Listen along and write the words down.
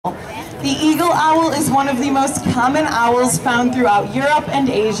The eagle owl is one of the most common owls found throughout Europe and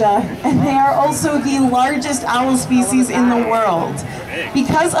Asia, and they are also the largest owl species in the world.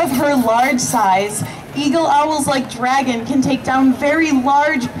 Because of her large size, eagle owls like Dragon can take down very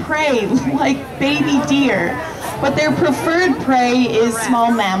large prey like baby deer, but their preferred prey is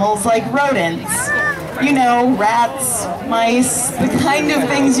small mammals like rodents. You know, rats, mice, the kind of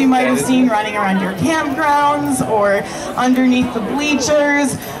things you might have seen running around your campgrounds or underneath the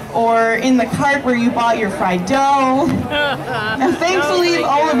bleachers or in the cart where you bought your fried dough. Now thankfully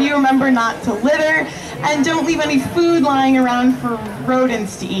all of you remember not to litter and don't leave any food lying around for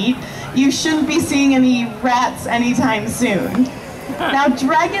rodents to eat. You shouldn't be seeing any rats anytime soon. Now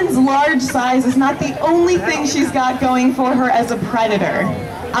Dragon's large size is not the only thing she's got going for her as a predator.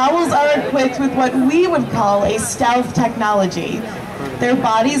 Owls are equipped with what we would call a stealth technology. Their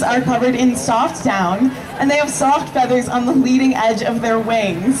bodies are covered in soft down, and they have soft feathers on the leading edge of their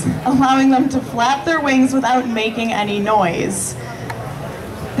wings, allowing them to flap their wings without making any noise.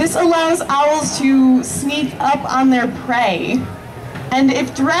 This allows owls to sneak up on their prey. And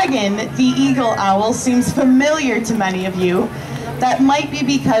if Dragon, the eagle owl, seems familiar to many of you, that might be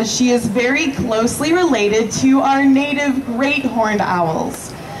because she is very closely related to our native great horned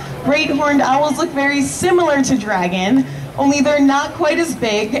owls. Great horned owls look very similar to Dragon, only they're not quite as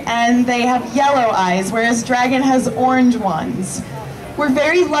big and they have yellow eyes, whereas Dragon has orange ones. We're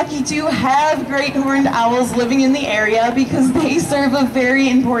very lucky to have great horned owls living in the area because they serve a very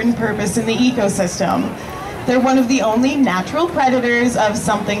important purpose in the ecosystem. They're one of the only natural predators of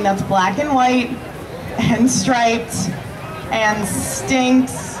something that's black and white and striped and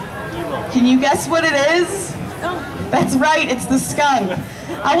stinks. Can you guess what it is? That's right, it's the skunk.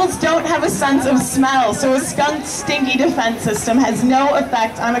 Owls don't have a sense of smell, so a skunk's stinky defense system has no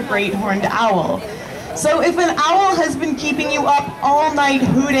effect on a great horned owl. So if an owl has been keeping you up all night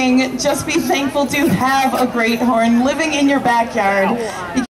hooting, just be thankful to have a great horn living in your backyard.